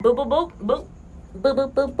Boop, boop, boop, boop. Boop,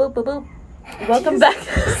 boop, boop, boop, boop, boop. Welcome back.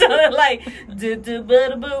 Sounded like do do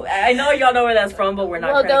boo boo. I know y'all know where that's from, but we're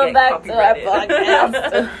not trying to get copyrighted. Welcome back to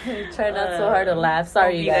our podcast. Try not so hard to laugh.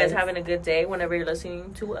 Sorry, hope you guys having a good day whenever you're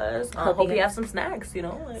listening to us. Hope you have some snacks. You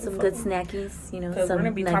know, like some good snackies. You know, because we're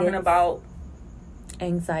gonna be talking about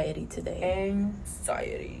anxiety today.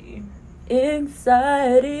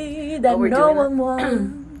 Anxiety that no one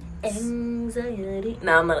wants. Anxiety.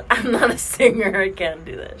 No, I'm not a singer. I can't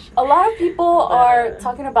do that shit. A lot of people are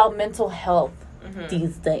talking about mental health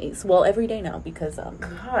these days. Well, every day now because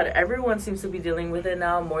God, everyone seems to be dealing with it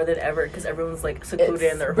now more than ever because everyone's like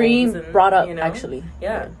secluded in their homes. And, brought up, you know? actually.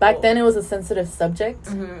 Yeah. Back then, it was a sensitive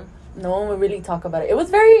subject. No one would really talk about it. It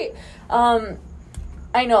was very.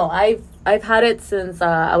 I know. I've had it since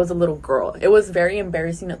I was a little girl. It was very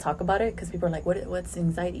embarrassing to talk about it because people are like, "What's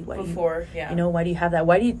anxiety? Why yeah. You know, why do you have that?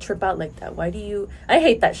 Why do you trip out like that? Why do you?" I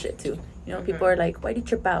hate that shit too. You know, people are like, "Why do you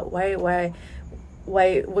trip out? Why?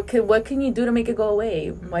 What can you do to make it go away?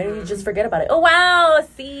 Why don't you just forget about it?" Oh wow,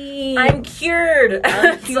 see, I'm cured.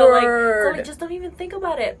 I'm cured. so like, just don't even think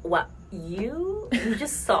about it. What? You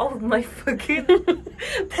just solved my fucking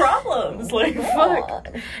problems. Like, fuck.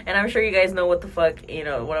 And I'm sure you guys know what the fuck, you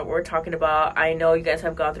know, what we're talking about. I know you guys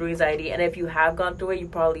have gone through anxiety. And if you have gone through it, you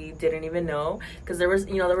probably didn't even know. Because there was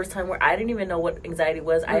time where I didn't even know what anxiety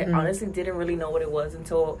was. I honestly didn't really know what it was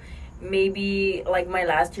until maybe, like, my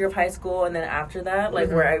last year of high school. And then after that, like,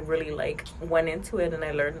 where I really, like, went into it and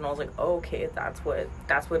I learned. And I was like, oh, okay, that's what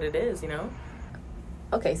it is, you know?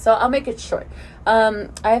 Okay, so I'll make it short.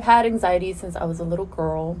 I've had anxiety since I was a little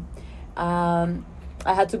girl. I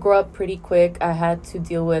had to grow up pretty quick. I had to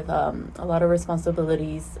deal with a lot of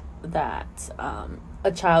responsibilities that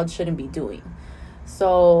a child shouldn't be doing.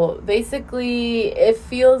 So basically, it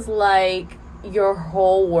feels like your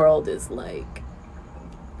whole world is like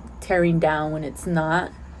tearing down when it's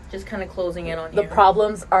not. Just kind of closing in on you. The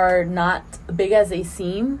problems are not big as they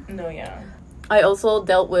seem. No, yeah. I also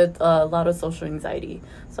dealt with a lot of social anxiety.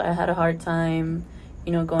 So I had a hard time,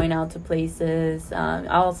 you know, going out to places.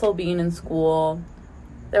 Also being in school.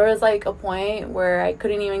 There was like a point where I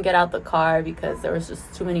couldn't even get out the car because there was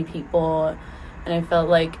just too many people. And I felt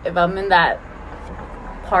like if I'm in that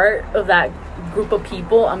part of that group of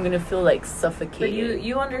people, I'm going to feel like suffocated. But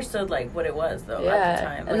you understood like what it was though at the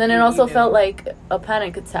time. And like, then it also felt like a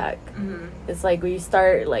panic attack. It's like where you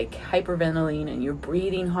start like hyperventilating and you're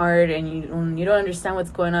breathing hard and you don't understand what's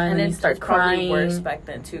going on and you start crying. Probably worse back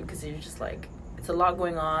then too because you're just like it's a lot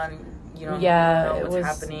going on. You don't know what's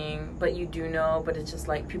happening, but you do know. But it's just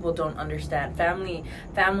like people don't understand. Family.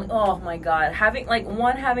 Oh my God, having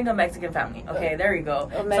a Mexican family. Okay, there you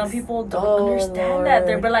go. Some people don't understand that.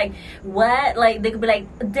 They'll be like, "What?" Like they could be like,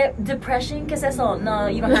 "Depression? ¿Qué es eso?" No,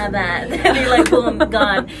 you don't have that. And you're like, "Boom,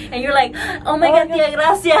 gone." And you're like, "Oh my God, tía,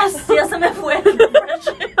 gracias. Ya se me fue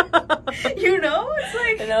depression." You know, it's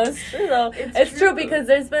like. No, it's true though. It's true because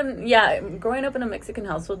there's been growing up in a Mexican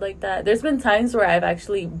household like that. There's been times where I've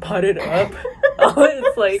actually bought it up.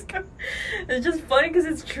 It's like it's just funny because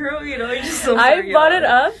it's true, you know. You're just so I bought it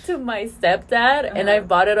up to my stepdad and I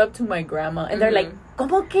bought it up to my grandma, and they're like,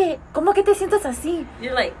 ¿Cómo que te sientes así?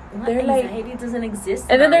 You're like, what? Anxiety doesn't exist.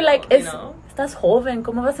 And then they're like, estás joven,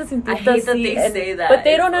 ¿cómo vas a sentirte así? I hate that they say that, but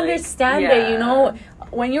they don't understand it, you know.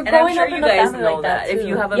 When you're growing up in a family like that, if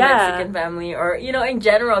you have a Mexican family, or you know, in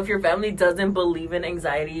general, if your family doesn't believe in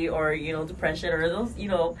anxiety or you know depression or those, you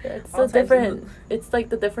know, it's so different. It's like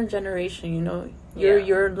the different generation, you know.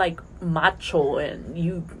 You're like macho and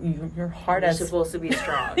you're hard as supposed to be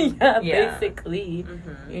strong. Basically,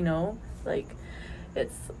 you know, like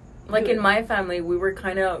it's. Like in my family, we were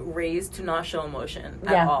kind of raised to not show emotion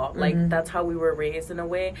at all. Like that's how we were raised in a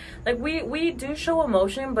way. Like we do show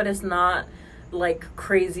emotion, but it's not like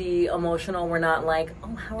crazy emotional. We're not like,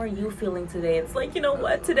 oh, how are you feeling today? It's like, you know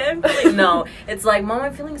what, today I'm feeling no. It's like, Mom,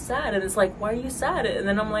 I'm feeling sad. And it's like, why are you sad? And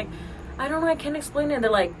then I'm like, I don't know, I can't explain it. They're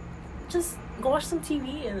like, just go watch some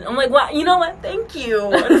TV. And I'm like, wow, you know what, thank you.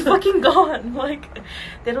 It's fucking gone. Like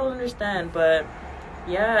they don't understand. But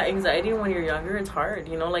yeah, anxiety when you're younger, it's hard,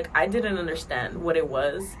 you know. Like I didn't understand what it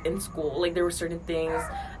was in school. Like there were certain things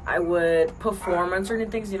I would perform on certain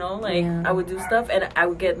things, you know, like I would do stuff and I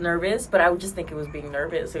would get nervous, but I would just think it was being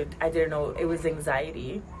nervous. I didn't know it was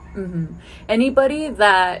anxiety. Anybody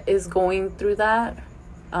that is going through that,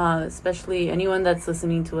 especially anyone that's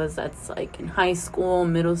listening to us that's like in high school,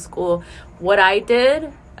 middle school, what I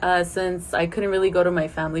did, since I couldn't really go to my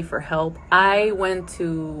family for help, I went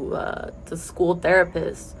to school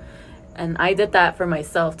therapist, and I did that for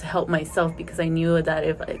myself to help myself because I knew that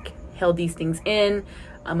if I held these things in,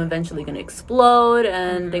 I'm eventually gonna explode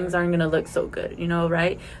and things aren't gonna look so good, you know,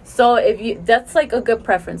 right? So that's like a good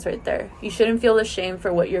preference right there. You shouldn't feel ashamed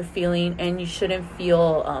for what you're feeling, and you shouldn't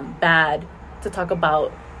feel bad to talk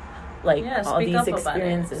about like all these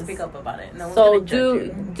experiences. Speak up about it. No so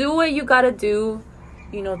do what you gotta do,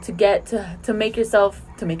 you know, to get to make yourself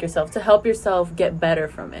to help yourself get better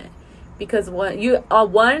from it. Because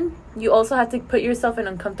you also have to put yourself in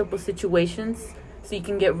uncomfortable situations so you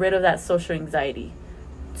can get rid of that social anxiety.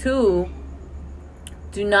 2,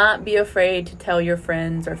 do not be afraid to tell your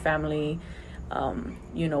friends or family,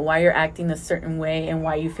 you know, why you're acting a certain way and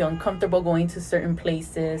why you feel uncomfortable going to certain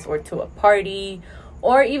places or to a party.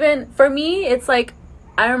 Or even, for me, it's like,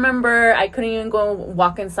 I remember I couldn't even go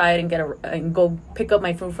walk inside and go pick up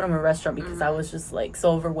my food from a restaurant because I was just like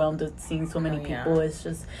so overwhelmed with seeing so many people. It's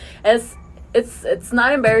just, it's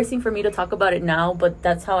not embarrassing for me to talk about it now, but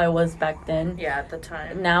that's how I was back then. Yeah, at the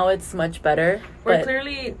time. Now it's much better. We're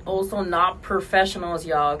clearly also not professionals,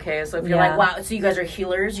 y'all, okay? So if you're like, wow, so you guys are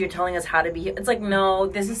healers, you're telling us how to be, it's like, no,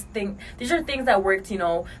 these are things that worked, you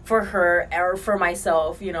know, for her or for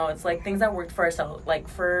myself, you know, it's like things that worked for ourselves, like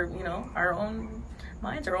for, you know, our own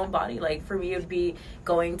minds, our own body. Like for me, it would be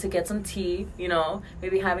going to get some tea, you know,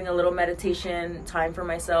 maybe having a little meditation time for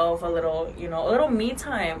myself, a little me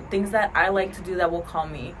time, things that I like to do that will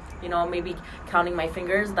calm me, you know, maybe counting my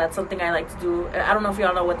fingers. That's something I like to do. I don't know if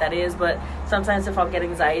y'all know what that is, but sometimes if I'll get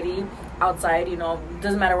anxiety outside, you know,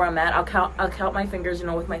 doesn't matter where I'm at, I'll count my fingers, you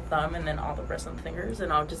know, with my thumb, and then all the rest of the fingers,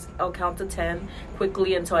 and I'll count to 10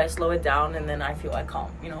 quickly until I slow it down, and then I feel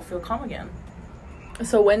calm again.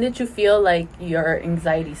 So when did you feel like your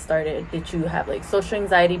anxiety started? Did you have like social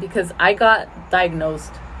anxiety? Because I got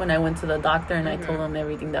diagnosed when I went to the doctor and I told them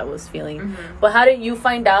everything that I was feeling. But how did you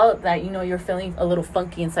find out that, you know, you're feeling a little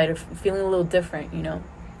funky inside or feeling a little different, you know?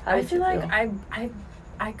 I feel like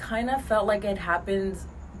I kind of felt like it happened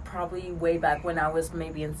probably way back when I was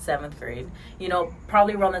maybe in 7th grade, you know,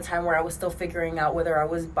 probably around the time where I was still figuring out whether I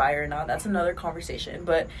was bi or not. That's another conversation,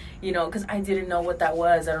 but, you know, because I didn't know what that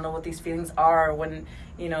was. I don't know what these feelings are. When,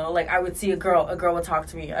 you know, like I would see a girl would talk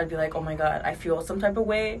to me, I'd be like, oh my God, I feel some type of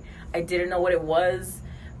way. I didn't know what it was,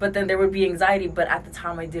 but then there would be anxiety, but at the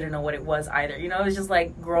time I didn't know what it was either, you know. It was just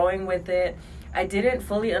like growing with it. I didn't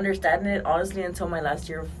fully understand it, honestly, until my last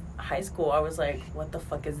year of high school. I was like, what the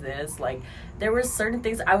fuck is this? Like, there were certain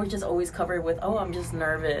things I was just always covered with, oh, I'm just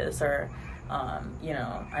nervous, or you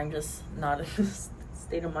know, I'm just not in this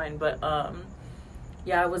state of mind. But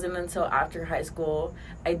yeah, it wasn't until after high school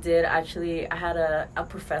I had a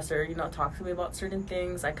professor, you know, talk to me about certain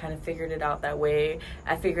things. I kind of figured it out that way.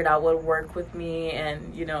 I figured out what worked with me,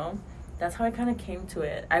 and, you know, that's how I kind of came to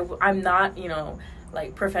it. I'm not, you know,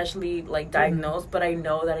 like professionally like diagnosed, but I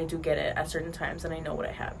know that I do get it at certain times, and I know what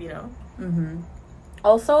I have, you know.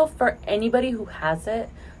 Also, for anybody who has it,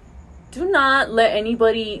 do not let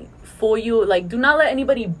anybody fool you. Like, do not let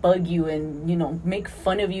anybody bug you and, you know, make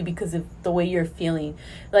fun of you because of the way you're feeling.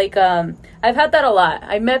 Like, I've had that a lot.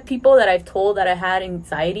 I met people that I've told that I had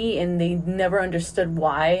anxiety, and they never understood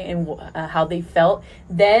why and how they felt.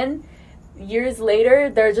 Then years later,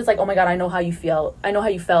 they're just like, oh my God, I know how you feel. I know how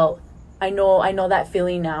you felt. I know that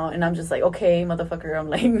feeling now. And I'm just like, okay, motherfucker. I'm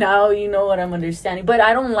like, now you know what I'm understanding. But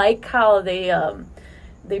I don't like how they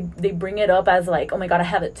bring it up as like, oh my God, I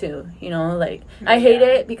have it too. You know, like, I hate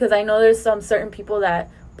it because I know there's some certain people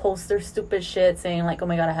that post their stupid shit saying like, oh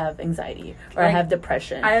my God, I have anxiety or like, I have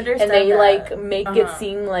depression. I understand. And they that. like make it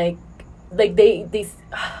seem like they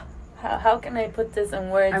how can I put this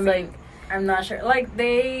in words? I'm not sure. Like,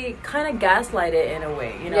 they kind of gaslight it in a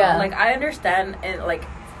way, you know? Yeah. Like, I understand and like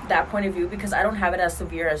that point of view because I don't have it as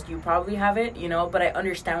severe as you probably have it, you know, but I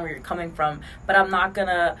understand where you're coming from. But I'm not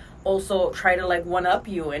gonna also try to like one up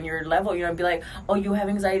you and your level, you know, and be like, oh, you have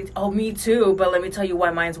anxiety, oh, me too, but let me tell you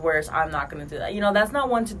why mine's worse. I'm not gonna do that, you know. That's not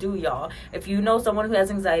one to do, y'all. If you know someone who has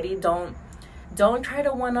anxiety, don't try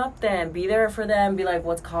to one up them. Be there for them. Be like,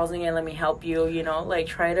 what's causing it? Let me help you, you know. Like,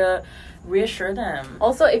 try to reassure them.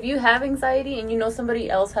 Also, if you have anxiety and you know somebody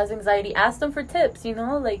else has anxiety, ask them for tips, you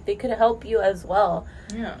know. Like, they could help you as well.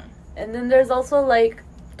 Yeah. And then there's also like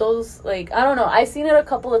those, like, I don't know, I've seen it a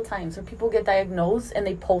couple of times where people get diagnosed and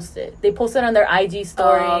they post it on their IG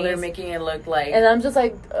stories. Oh, they're making it look like, and I'm just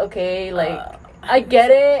like, okay, like, I get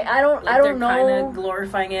it. I don't know. They're kind of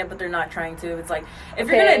glorifying it, but they're not trying to. It's like, if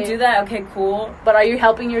you're gonna do that, okay, cool. But are you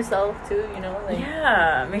helping yourself too? You know, like,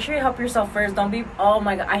 yeah. Make sure you help yourself first. Don't be. Oh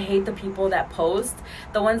my God, I hate the people that post.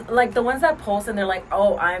 The ones that post and they're like,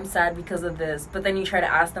 oh, I'm sad because of this. But then you try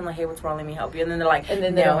to ask them like, hey, what's wrong? Let me help you. And then they're like,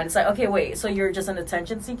 no. And it's like, okay, wait. So you're just an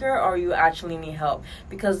attention seeker, or you actually need help?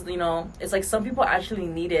 Because, you know, it's like some people actually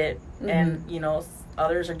need it, and, you know,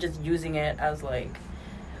 others are just using it as like,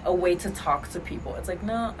 a way to talk to people. It's like,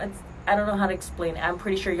 no, I don't know how to explain it. I'm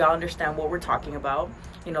pretty sure y'all understand what we're talking about.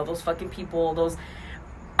 You know, those fucking people, those...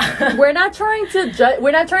 We're not trying to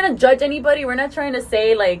judge anybody. We're not trying to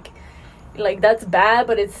say, like that's bad,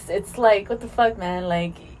 but it's like, what the fuck, man?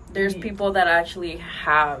 Like, there's people that actually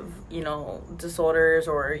have, you know, disorders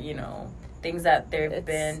or, you know, things that they've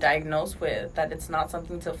been diagnosed with, that it's not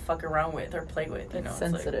something to fuck around with or play with, you know.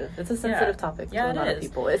 Sensitive. It's a sensitive topic to a lot of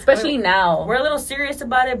people, I especially mean, now. We're a little serious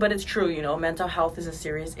about it, but it's true, you know. Mental health is a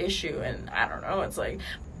serious issue, and I don't know, it's like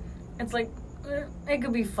it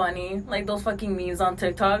could be funny, like those fucking memes on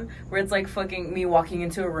TikTok where it's like fucking me walking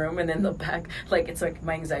into a room and then the back, like, it's like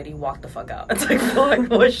my anxiety walk the fuck out. It's like, fuck,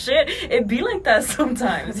 oh shit, it be like that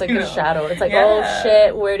sometimes. It's like a shadow. It's like, oh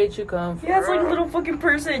shit, where did you come from? Yeah, it's like a little fucking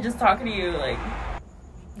person just talking to you,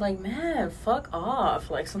 like man, fuck off.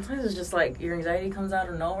 Like, sometimes it's just like your anxiety comes out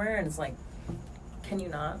of nowhere and it's like, can you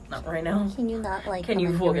not right now? Can you not, like, can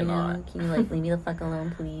you fucking not? Can you, like, leave me the fuck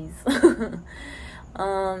alone, please?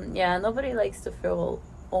 Yeah, nobody likes to feel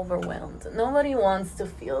overwhelmed. Nobody wants to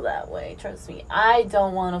feel that way. Trust me, I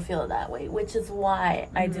don't want to feel that way, which is why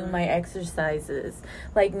I do my exercises.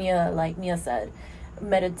 Like Mia said,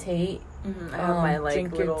 meditate. I have my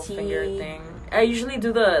like little finger thing. I usually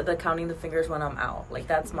do the counting the fingers when I'm out. Like,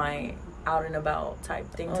 that's my out and about type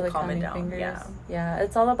thing to calm it down. Fingers. Yeah,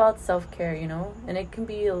 it's all about self-care, you know, and it can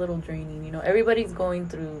be a little draining, you know. Everybody's going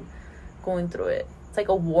through it. It's like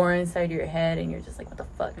a war inside your head, and you're just like, what the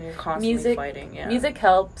fuck? And you're constantly fighting. Yeah, music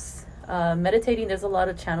helps. Meditating, there's a lot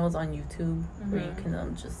of channels on YouTube where you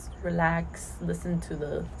can just relax, listen to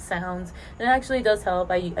the sounds, and it actually does help.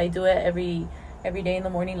 I do it every day in the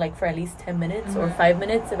morning, like for at least 10 minutes or 5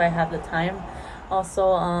 minutes if I have the time.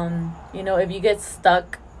 Also, you know, if you get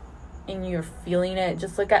stuck and you're feeling it,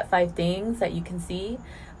 just look at 5 things that you can see,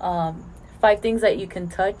 5 things that you can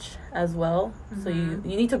touch as well. So you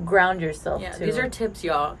need to ground yourself too. These are tips,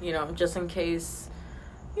 y'all, you know, just in case.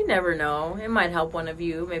 You never know, it might help one of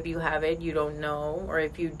you. Maybe you have it, you don't know, or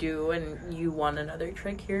if you do and you want another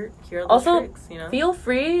trick, here are the tricks, you know. Feel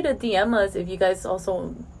free to DM us if you guys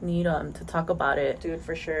also need to talk about it. Dude,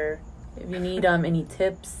 for sure. If you need any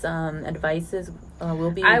tips, advices, I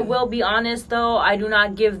will be honest though, I do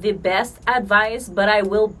not give the best advice, but I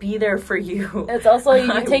will be there for you. It's also,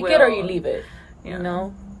 you take it or you leave it, you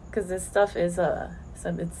know, because this stuff is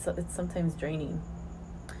it's sometimes draining.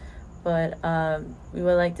 But we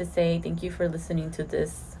would like to say thank you for listening to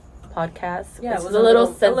this podcast. Yeah, it was a little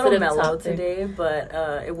sensitive mellow topic today, but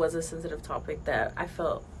it was a sensitive topic that I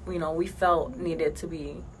felt, you know, we felt needed to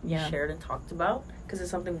be shared and talked about, because it's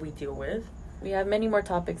something we deal with. We have many more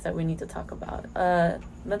topics that we need to talk about.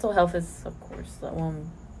 Mental health is, of course, the one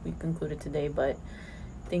we concluded today, but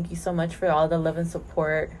thank you so much for all the love and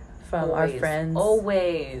support from our friends.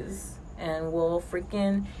 Always. And we'll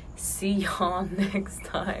freaking see y'all next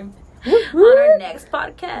time on our next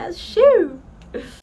podcast. Shoo!